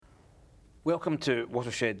Welcome to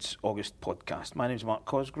Watershed's August podcast. My name is Mark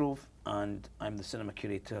Cosgrove and I'm the cinema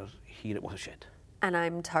curator here at Watershed. And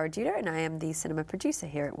I'm Tara Judah and I am the cinema producer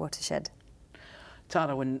here at Watershed.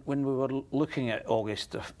 Tara, when we were looking at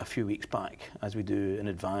August a few weeks back, as we do in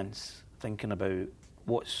advance, thinking about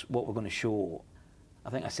what we're going to show, I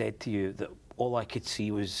think I said to you that all I could see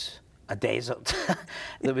was a desert.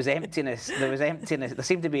 There was emptiness. There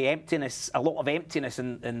seemed to be emptiness, a lot of emptiness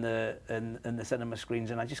in the cinema screens,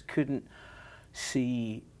 and I just couldn't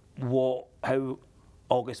see how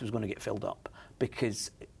August was going to get filled up,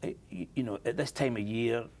 because at this time of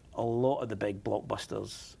year a lot of the big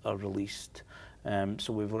blockbusters are released.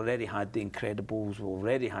 So we've already had The Incredibles, we've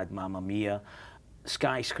already had Mamma Mia,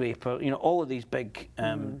 Skyscraper, all of these big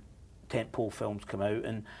tentpole films come out,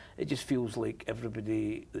 and it just feels like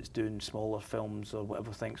everybody that's doing smaller films or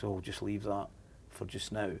whatever thinks, oh, just leave that for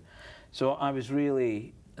just now. So I was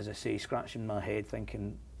really, as I say, scratching my head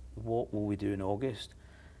thinking, what will we do in August?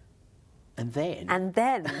 And then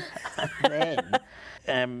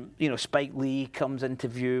Spike Lee comes into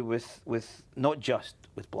view with not just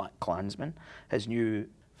with Black Klansman, his new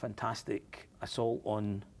fantastic assault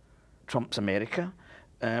on Trump's America,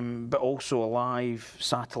 but also a live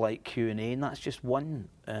satellite Q&A, and that's just one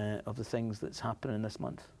of the things that's happening this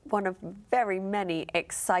month. One of very many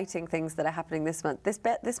exciting things that are happening this month.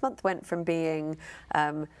 This month went from being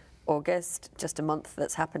August, just a month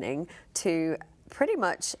that's happening, to pretty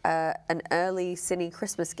much an early cine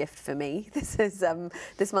Christmas gift for me.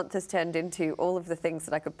 This month has turned into all of the things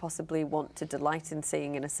that I could possibly want to delight in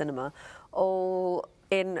seeing in a cinema, all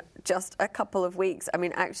in just a couple of weeks. I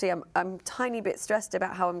mean, actually, I'm a tiny bit stressed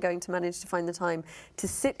about how I'm going to manage to find the time to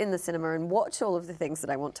sit in the cinema and watch all of the things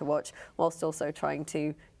that I want to watch, whilst also trying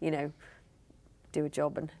to, do a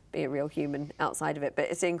job and be a real human outside of it.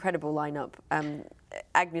 But it's an incredible lineup.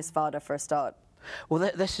 Agnes Varda for a start.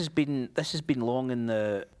 Well, this has been long in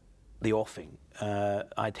the offing.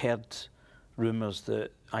 I'd heard rumours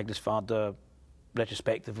that Agnes Varda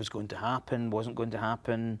retrospective was going to happen, wasn't going to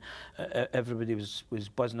happen. Everybody was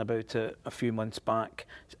buzzing about it a few months back.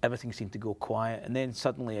 Everything seemed to go quiet, and then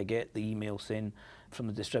suddenly I get the email saying from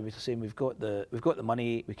the distributor saying we've got the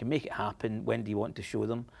money, we can make it happen. When do you want to show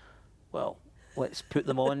them? Well, let's put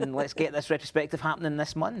them on and let's get this retrospective happening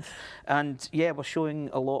this month. And yeah, we're showing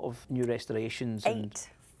a lot of new restorations. 8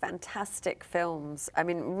 fantastic films. I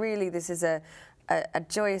mean, really, this is a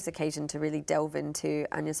joyous occasion to really delve into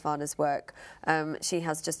Agnes Varda's work. She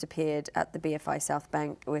has just appeared at the BFI South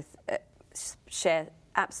Bank with share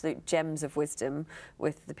absolute gems of wisdom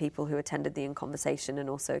with the people who attended the In Conversation, and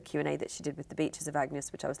also a Q&A that she did with the Beaches of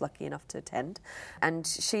Agnes, which I was lucky enough to attend. And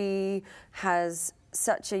she has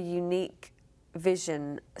such a unique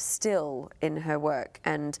vision still in her work,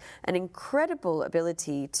 and an incredible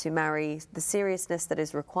ability to marry the seriousness that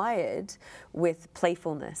is required with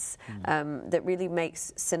playfulness that really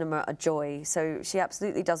makes cinema a joy. So she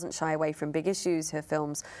absolutely doesn't shy away from big issues. Her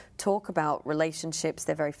films talk about relationships.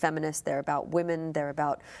 They're very feminist. They're about women. They're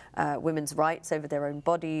about women's rights over their own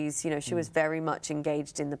bodies. She was very much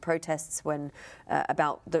engaged in the protests when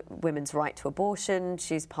about the women's right to abortion.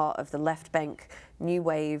 She's part of the left bank new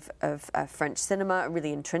wave of French cinema, a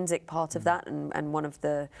really intrinsic part of that, and one of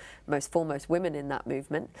the most foremost women in that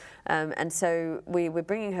movement. And so we're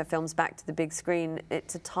bringing her films back to the big screen.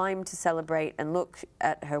 It's a time to celebrate and look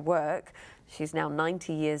at her work. She's now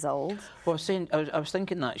 90 years old. Well, I was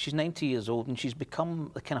thinking that she's 90 years old and she's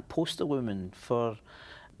become the kind of poster woman for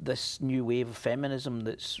this new wave of feminism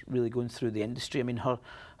that's really going through the industry. I mean, her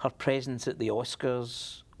presence at the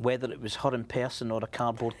Oscars, whether it was her in person or a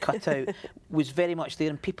cardboard cutout, was very much there.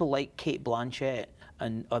 And people like Cate Blanchett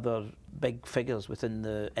and other big figures within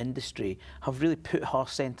the industry have really put her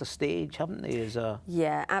centre stage, haven't they, as a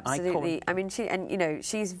absolutely. icon. I mean,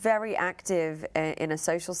 she's very active in a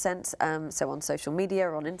social sense. So on social media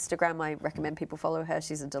or on Instagram, I recommend people follow her.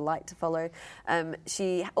 She's a delight to follow.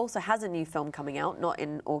 She also has a new film coming out, not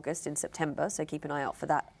in August, in September. So keep an eye out for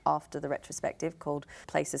that after the retrospective, called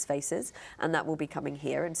Places, Faces, and that will be coming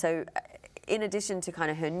here. And so, in addition to kind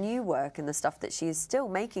of her new work and the stuff that she is still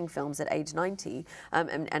making films at age 90,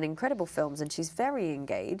 and incredible films, and she's very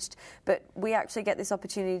engaged, but we actually get this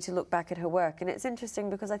opportunity to look back at her work. And it's interesting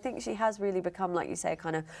because I think she has really become, like you say, a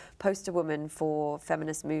kind of poster woman for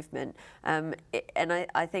feminist movement. And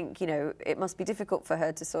I think, it must be difficult for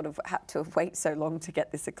her to sort of have to wait so long to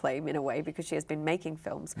get this acclaim, in a way, because she has been making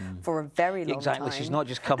films for a very long time. Exactly, she's not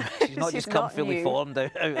just come fully new. formed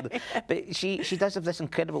out of the, but she does have this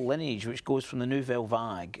incredible lineage which goes from the Nouvelle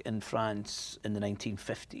Vague in France in the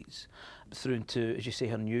 1950s through into, as you say,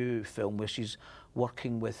 her new film, where she's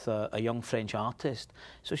working with a young French artist.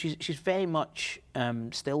 So she's very much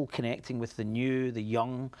still connecting with the new, the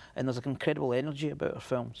young, and there's an incredible energy about her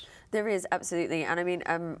films. There is, absolutely. And I mean,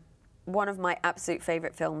 one of my absolute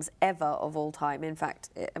favourite films ever of all time. In fact,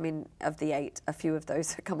 I mean, of the 8, a few of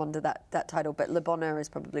those come under that title, but Le Bonheur is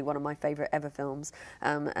probably one of my favourite ever films.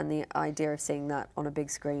 And the idea of seeing that on a big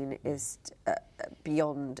screen is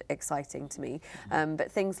beyond exciting to me.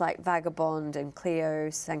 But things like Vagabond and Cleo,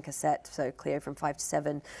 5 Cassette, so Cleo from 5 to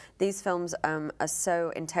 7, these films are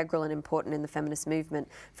so integral and important in the feminist movement.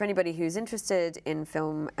 For anybody who's interested in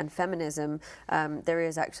film and feminism, there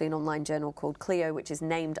is actually an online journal called Cleo, which is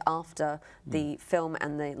named after the film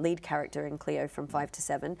and the lead character in Cleo from 5 to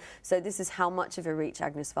 7. So this is how much of a reach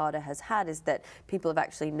Agnes Varda has had, is that people have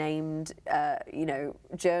actually named,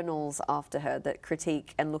 journals after her that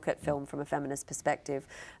critique and look at film from a feminist perspective.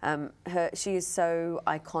 She is so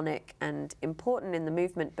iconic and important in the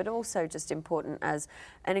movement, but also just important as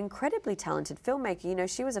an incredibly talented filmmaker. You know,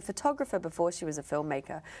 she was a photographer before she was a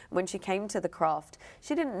filmmaker. When she came to the craft,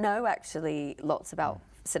 she didn't know actually lots about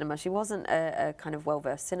cinema. She wasn't a kind of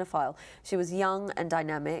well-versed cinephile. She was young and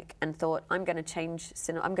dynamic and thought, I'm going to change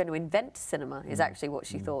cinema, I'm going to invent cinema, is actually what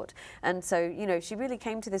she thought. And so, you know, she really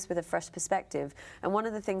came to this with a fresh perspective. And one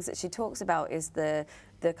of the things that she talks about is the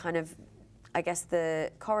kind of, I guess,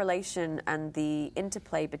 the correlation and the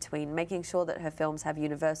interplay between making sure that her films have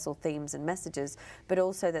universal themes and messages, but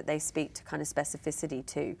also that they speak to kind of specificity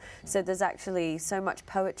too. So there's actually so much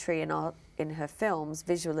poetry in her films,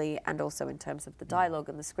 visually and also in terms of the dialogue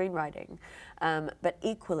and the screenwriting. But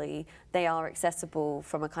equally, they are accessible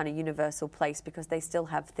from a kind of universal place because they still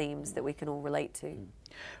have themes that we can all relate to.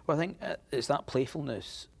 Well, I think it's that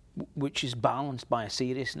playfulness which is balanced by a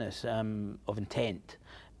seriousness of intent.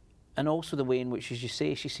 And also the way in which, as you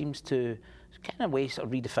say, she seems to kind of way sort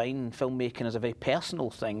of redefine filmmaking as a very personal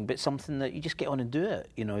thing, but something that you just get on and do it.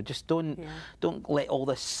 You know, just don't let all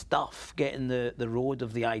this stuff get in the road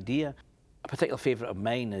of the idea. A particular favourite of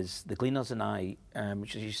mine is The Gleaners and I,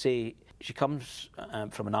 which, as you say, she comes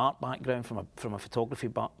from an art background, from a photography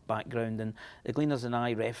background, and The Gleaners and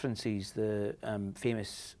I references the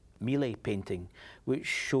famous Millet painting, which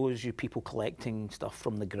shows you people collecting stuff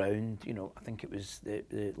from the ground. You know, I think it was the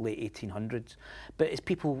late 1800s. But it's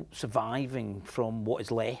people surviving from what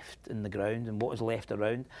is left in the ground and what is left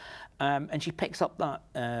around. And she picks up that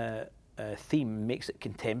theme, makes it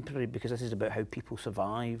contemporary, because this is about how people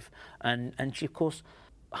survive. And she, of course,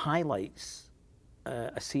 highlights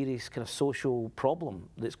a serious kind of social problem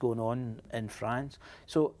that's going on in France.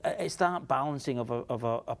 So it's that balancing of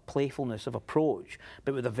a playfulness of approach,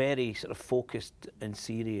 but with a very sort of focused and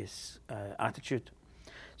serious attitude.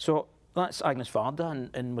 So that's Agnes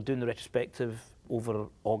Varda, and we're doing the retrospective over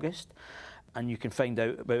August, and you can find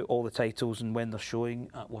out about all the titles and when they're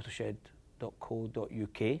showing at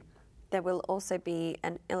watershed.co.uk. There will also be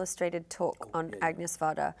an illustrated talk on Agnes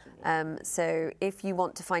Varda. So if you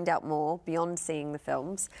want to find out more beyond seeing the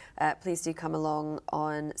films, please do come along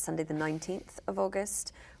on Sunday the 19th of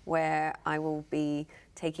August, where I will be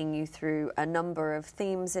taking you through a number of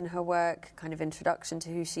themes in her work, kind of introduction to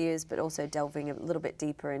who she is, but also delving a little bit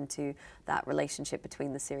deeper into that relationship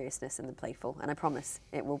between the seriousness and the playful. And I promise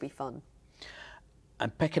it will be fun.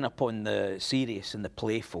 And picking up on the serious and the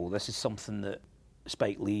playful, this is something that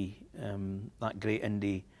Spike Lee, that great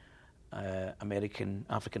indie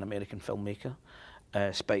African-American filmmaker,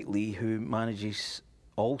 Spike Lee, who manages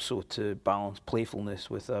also to balance playfulness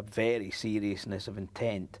with a very seriousness of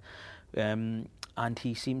intent. And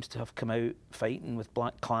he seems to have come out fighting with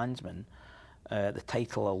Black Klansmen, the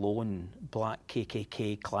title alone, Black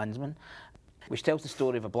KKK Klansman, which tells the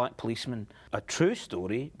story of a black policeman, a true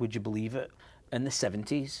story, would you believe it, in the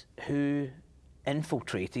 70s, who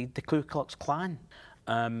infiltrated the Ku Klux Klan.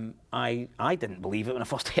 I didn't believe it when I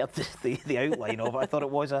first heard the outline of it. I thought it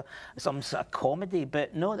was some sort of comedy,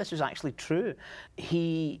 but no, this was actually true.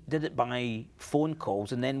 He did it by phone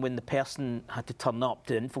calls, and then when the person had to turn up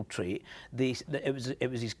to infiltrate, it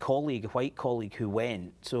was his colleague, a white colleague, who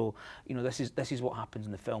went. So, you know, this is what happens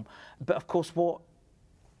in the film. But of course, what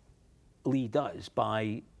Lee does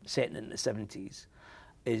by setting it in the 70s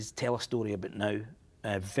is tell a story about now.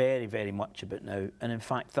 Very, very much about now. And in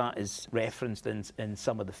fact, that is referenced in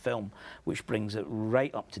some of the film, which brings it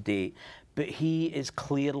right up to date. But he is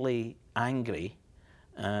clearly angry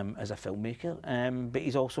as a filmmaker, but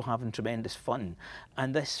he's also having tremendous fun.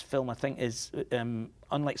 And this film, I think, is,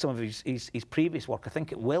 unlike some of his previous work, I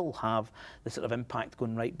think it will have the sort of impact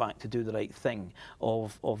going right back to Do the Right Thing,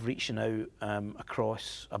 of reaching out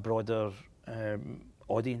across a broader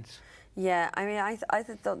audience. Yeah, I mean, I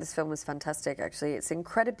thought this film was fantastic, actually. It's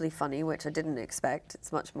incredibly funny, which I didn't expect.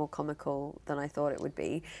 It's much more comical than I thought it would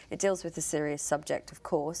be. It deals with a serious subject, of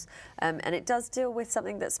course, and it does deal with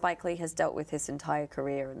something that Spike Lee has dealt with his entire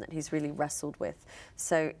career and that he's really wrestled with.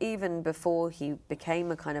 So even before he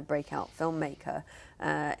became a kind of breakout filmmaker,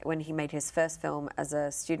 when he made his first film as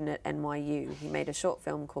a student at NYU, he made a short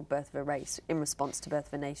film called Birth of a Race in response to Birth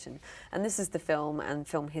of a Nation. And this is the film and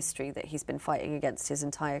film history that he's been fighting against his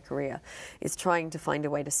entire career, is trying to find a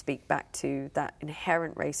way to speak back to that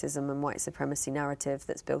inherent racism and white supremacy narrative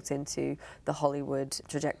that's built into the Hollywood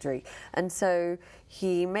trajectory. And so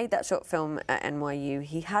he made that short film at NYU.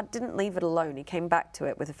 He didn't leave it alone. He came back to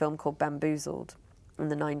it with a film called Bamboozled in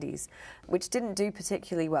the 90s, which didn't do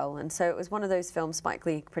particularly well. And so it was one of those films. Spike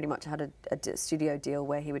Lee pretty much had a studio deal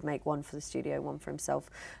where he would make one for the studio, one for himself.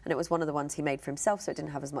 And it was one of the ones he made for himself, so it didn't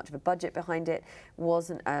have as much of a budget behind it.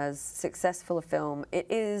 Wasn't as successful a film. It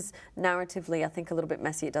is narratively, I think, a little bit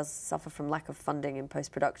messy. It does suffer from lack of funding in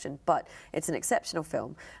post-production, but it's an exceptional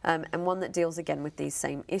film, and one that deals again with these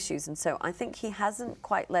same issues. And so I think he hasn't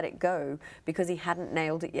quite let it go because he hadn't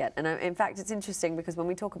nailed it yet. And in fact, it's interesting because when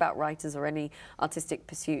we talk about writers or any artistic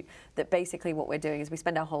pursuit, that basically what we're doing is we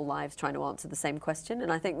spend our whole lives trying to answer the same question.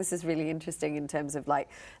 And I think this is really interesting in terms of like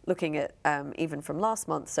looking at even from last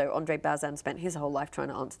month. So Andre Bazin spent his whole life trying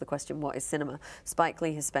to answer the question, what is cinema? Spike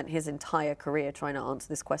Lee has spent his entire career trying to answer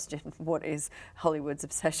this question, what is Hollywood's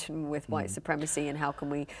obsession with white supremacy and how can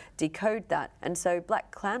we decode that? And so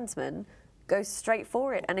Black Klansman goes straight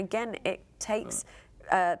for it. And again, it takes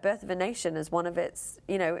Birth of a Nation as one of its,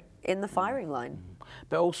 in the firing line.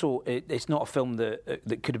 But also, it's not a film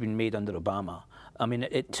that could have been made under Obama. I mean,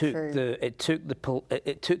 it took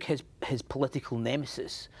his political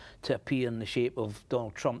nemesis to appear in the shape of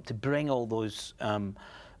Donald Trump to bring all those the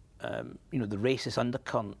racist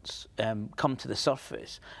undercurrents come to the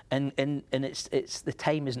surface, and it's the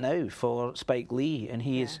time is now for Spike Lee, and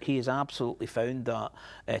he has absolutely found that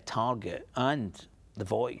target and the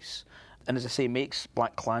voice, and as I say, makes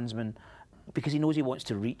Black Klansman, because he knows he wants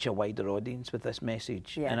to reach a wider audience with this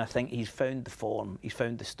message, and I think he's found the form, he's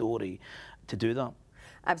found the story to do that.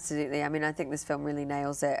 Absolutely. I mean, I think this film really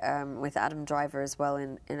nails it, with Adam Driver as well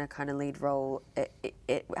in a kind of lead role.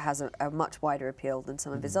 It has a much wider appeal than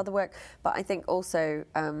some of his other work, but I think also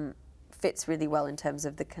fits really well in terms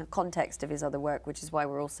of the context of his other work, which is why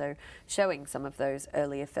we're also showing some of those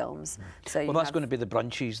earlier films. So that's going to be the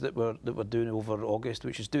brunches that we're doing over August,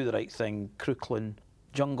 which is Do the Right Thing, Crooklyn,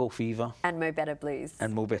 Jungle Fever, and Mo Better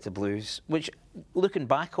Blues. Which, looking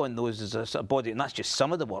back on those as a sort of body, and that's just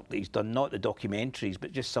some of the work that he's done, not the documentaries,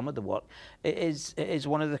 but just some of the work, it is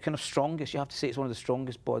one of the kind of strongest, you have to say, it's one of the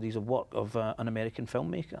strongest bodies of work of an American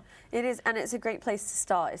filmmaker. It is, and it's a great place to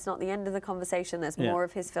start. It's not the end of the conversation. There's more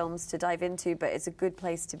of his films to dive into, but it's a good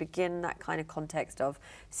place to begin that kind of context of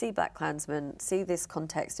see Black Klansman, see this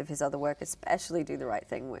context of his other work, especially Do the Right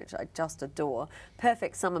Thing, which I just adore.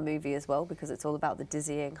 Perfect summer movie as well, because it's all about the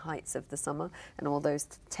dizzying heights of the summer and all those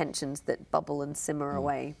tensions that bubble and simmer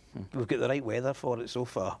away. We've got the right weather for it so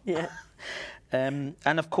far. Yeah. And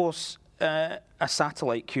of course, a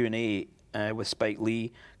satellite Q&A with Spike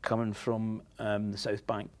Lee coming from the South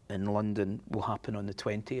Bank in London will happen on the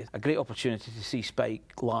 20th. A great opportunity to see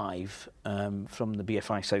Spike live from the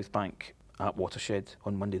BFI South Bank at Watershed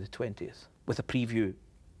on Monday the 20th with a preview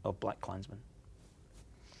of Black Klansman.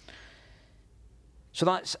 So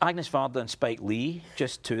that's Agnes Varda and Spike Lee,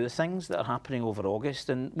 just two of the things that are happening over August.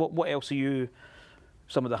 And what else are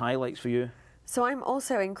some of the highlights for you? So I'm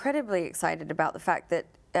also incredibly excited about the fact that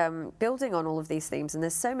building on all of these themes, and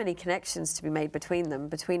there's so many connections to be made between them,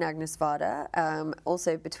 between Agnes Varda,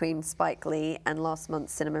 also between Spike Lee and last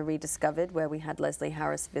month's Cinema Rediscovered, where we had Leslie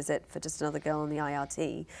Harris visit for Just Another Girl on the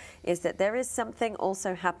IRT, is that there is something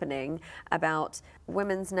also happening about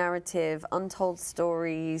women's narrative, untold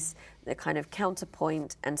stories, the kind of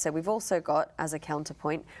counterpoint. And so we've also got, as a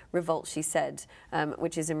counterpoint, Revolt, She Said,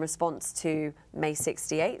 which is in response to May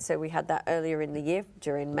 68. So we had that earlier in the year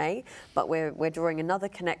during May, but we're drawing another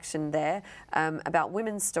connection there about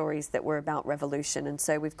women's stories that were about revolution. And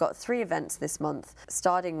so we've got 3 events this month,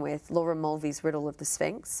 starting with Laura Mulvey's Riddle of the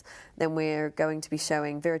Sphinx. Then we're going to be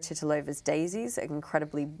showing Vera Chitalova's Daisies, an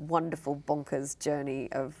incredibly wonderful, bonkers journey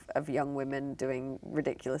of young women doing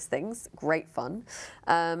ridiculous things. Great fun.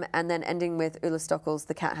 And then ending with Ulla Stockel's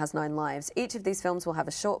The Cat Has Nine Lives. Each of these films will have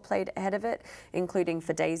a short played ahead of it, including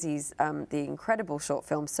for Daisies, the incredible short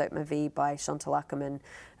film Soap Ma Vie by Chantal Ackerman,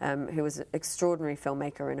 who was an extraordinary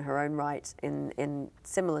filmmaker in her own right in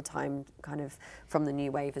similar time, kind of from the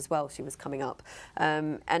new wave as well. She was coming up.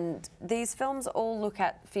 And these films all look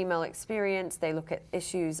at female experience. They look at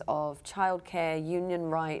issues of childcare, union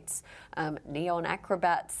rights, neon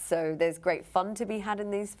acrobats. So there's great fun to be had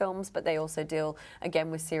in these films, but they also deal,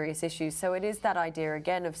 again, with serious issues. So it is that idea,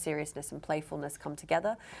 again, of seriousness and playfulness come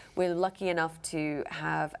together. We're lucky enough to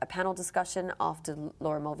have a panel discussion after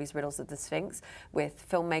Laura Mulvey's Riddles of the Sphinx with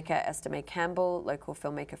filmmaker Esther May Campbell, local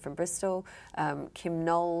filmmaker from Bristol, Kim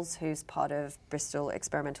Knowles, who's part of Bristol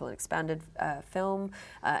Experimental and Expanded Film,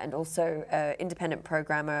 and also independent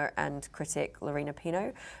programmer and critic Lorena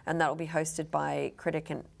Pino. And that will be hosted by critic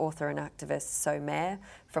and author and activist So Mayer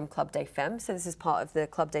from Club des Femmes. So this is part of the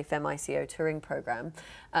Club des Femmes ICO touring program.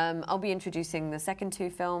 I'll be introducing the second two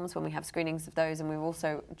films when we have screenings of those, and we've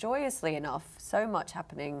also, joyously enough, so much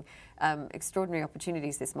happening, extraordinary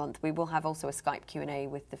opportunities this month. We will have also a Skype Q&A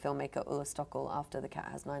with the filmmaker Ulla Stockel after The Cat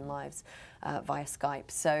Has Nine Lives via Skype.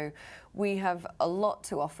 So we have a lot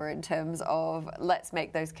to offer in terms of let's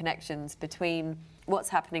make those connections between what's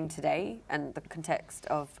happening today and the context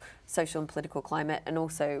of social and political climate, and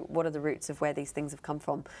also what are the roots of where these things have come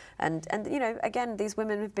from. And you know, again, these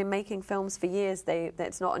women have been making films for years.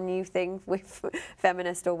 It's not a new thing with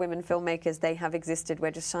feminist or women filmmakers. They have existed.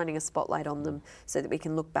 We're just shining a spotlight on them so that we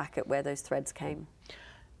can look back at where those threads came.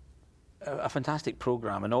 A fantastic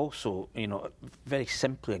programme, and also, you know, very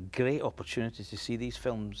simply a great opportunity to see these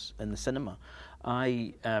films in the cinema.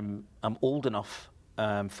 I am old enough,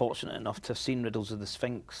 fortunate enough to have seen Riddles of the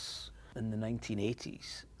Sphinx in the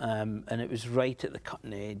 1980s, and it was right at the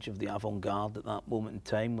cutting edge of the avant-garde at that moment in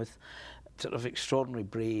time, with sort of extraordinary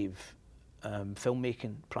brave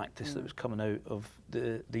filmmaking practice that was coming out of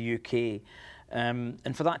the UK.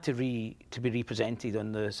 And for that to be represented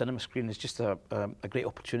on the cinema screen is just a great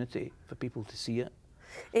opportunity for people to see it.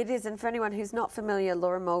 It is, and for anyone who's not familiar,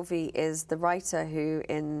 Laura Mulvey is the writer who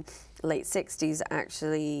in the late 60s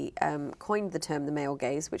actually coined the term the male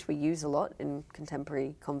gaze, which we use a lot in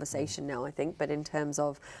contemporary conversation now, I think, but in terms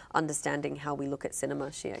of understanding how we look at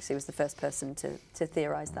cinema, she actually was the first person to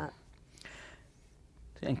theorise that.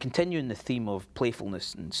 And continuing the theme of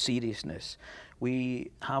playfulness and seriousness,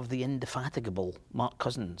 we have the indefatigable Mark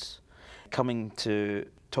Cousins coming to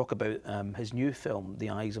talk about his new film, The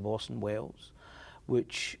Eyes of Orson Welles,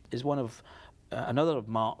 which is one of another of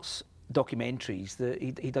Mark's documentaries.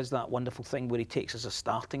 He does that wonderful thing where he takes as a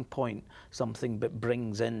starting point something but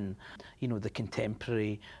brings in, you know, the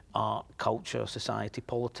contemporary art, culture, society,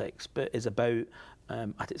 politics, but is about,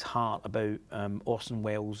 at its heart, about Orson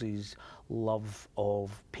Welles' love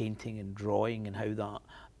of painting and drawing, and how that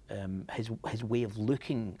his way of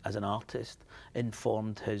looking as an artist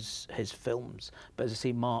informed his films. But as I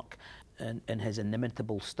say, Mark, in his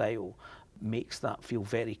inimitable style, makes that feel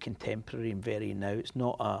very contemporary and very now. It's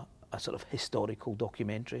not a sort of historical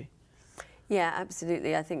documentary. Yeah,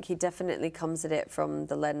 absolutely. I think he definitely comes at it from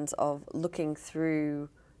the lens of looking through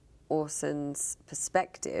Orson's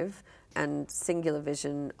perspective and singular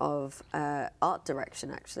vision of art direction,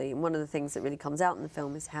 actually. And one of the things that really comes out in the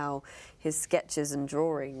film is how his sketches and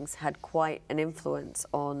drawings had quite an influence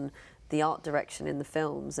on the art direction in the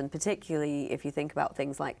films, and particularly if you think about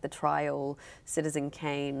things like The Trial, Citizen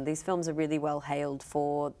Kane, these films are really well hailed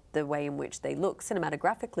for the way in which they look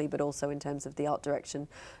cinematographically, but also in terms of the art direction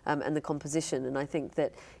and the composition. And I think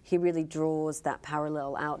that he really draws that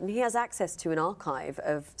parallel out, and he has access to an archive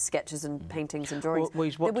of sketches and paintings and drawings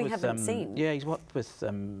that we haven't seen. Yeah, he's worked with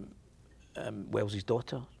Welles's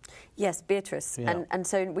daughter. Yes, Beatrice, yeah. and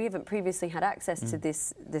so we haven't previously had access to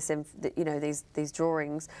this you know, these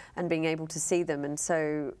drawings and being able to see them, and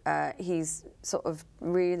so he's sort of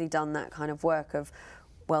really done that kind of work of,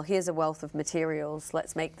 well, here's a wealth of materials,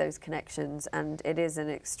 let's make those connections, and it is an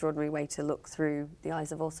extraordinary way to look through The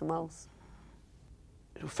Eyes of Orson Welles.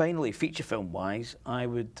 Finally, feature film wise, I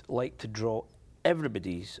would like to draw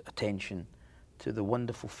everybody's attention to the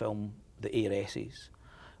wonderful film The Heiresses,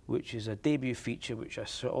 which is a debut feature which I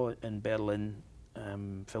saw in Berlin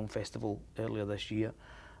Film Festival earlier this year.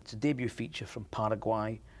 It's a debut feature from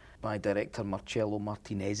Paraguay by director Marcello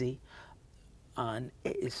Martinezzi, and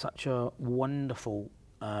it is such a wonderful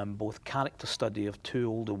both character study of two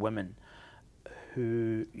older women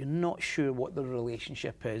who you're not sure what their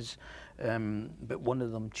relationship is, but one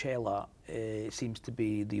of them, Cella, seems to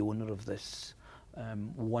be the owner of this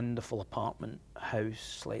wonderful apartment house,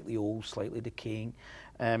 slightly old, slightly decaying,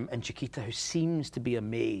 and Chiquita, who seems to be a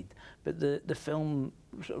maid, but the film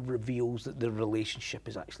sort of reveals that the relationship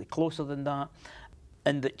is actually closer than that,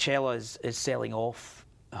 and that Cella is selling off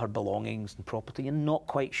her belongings and property and not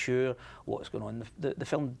quite sure what's going on. The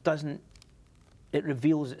film doesn't, it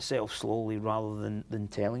reveals itself slowly rather than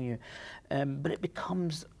telling you. But it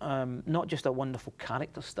becomes not just a wonderful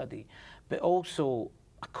character study, but also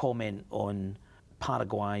a comment on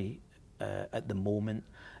Paraguay at the moment,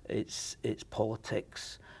 its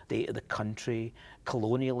politics, state of the country,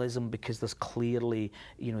 colonialism, because there's clearly,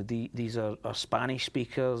 these are Spanish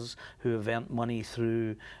speakers who have earned money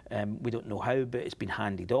through, we don't know how, but it's been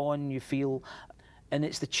handed on, you feel. And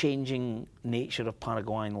it's the changing nature of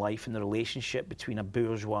Paraguayan life and the relationship between a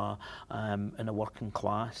bourgeois and a working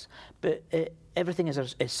class. But everything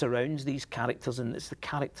it surrounds these characters, and it's the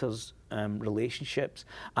characters' relationships,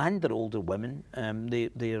 and they're older women.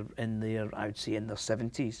 They're in their, I would say, in their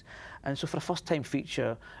 70s. And so for a first-time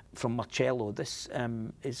feature from Marcello, this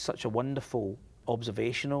is such a wonderful,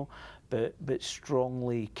 observational, but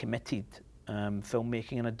strongly committed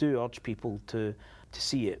filmmaking. And I do urge people to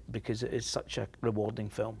see it, because it is such a rewarding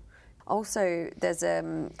film. Also, there's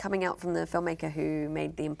coming out from the filmmaker who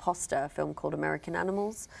made The Imposter, a film called American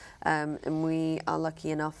Animals, and we are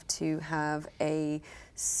lucky enough to have a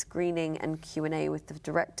screening and Q&A with the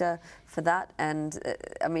director for that. And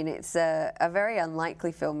I mean, it's a very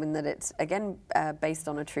unlikely film in that it's, again, based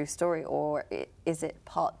on a true story, or is it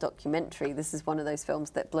part documentary? This is one of those films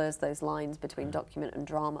that blurs those lines between document and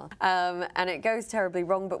drama. And it goes terribly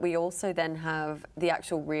wrong, but we also then have the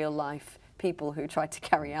actual real life people who tried to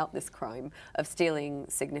carry out this crime of stealing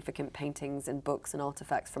significant paintings and books and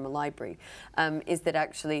artifacts from a library, is that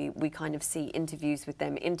actually we kind of see interviews with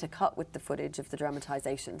them intercut with the footage of the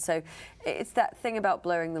dramatization. So it's that thing about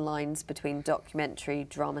blurring the lines between documentary,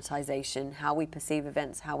 dramatization, how we perceive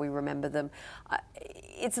events, how we remember them.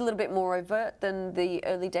 It's a little bit more overt than the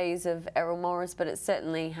early days of Errol Morris, but it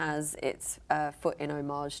certainly has its foot in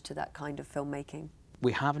homage to that kind of filmmaking.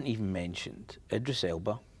 We haven't even mentioned Idris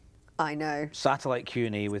Elba. I know. Satellite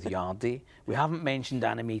Q&A with Yardi. We haven't mentioned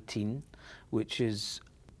Anime18, which is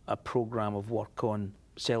a programme of work on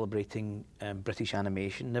celebrating British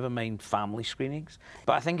animation, never mind family screenings.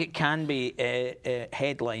 But I think it can be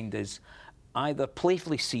headlined as either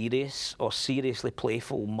playfully serious or seriously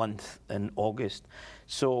playful month in August.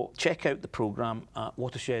 So check out the programme at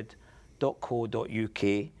watershed.co.uk,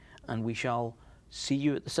 and we shall see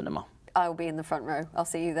you at the cinema. I'll be in the front row. I'll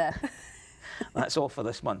see you there. That's all for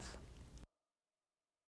this month.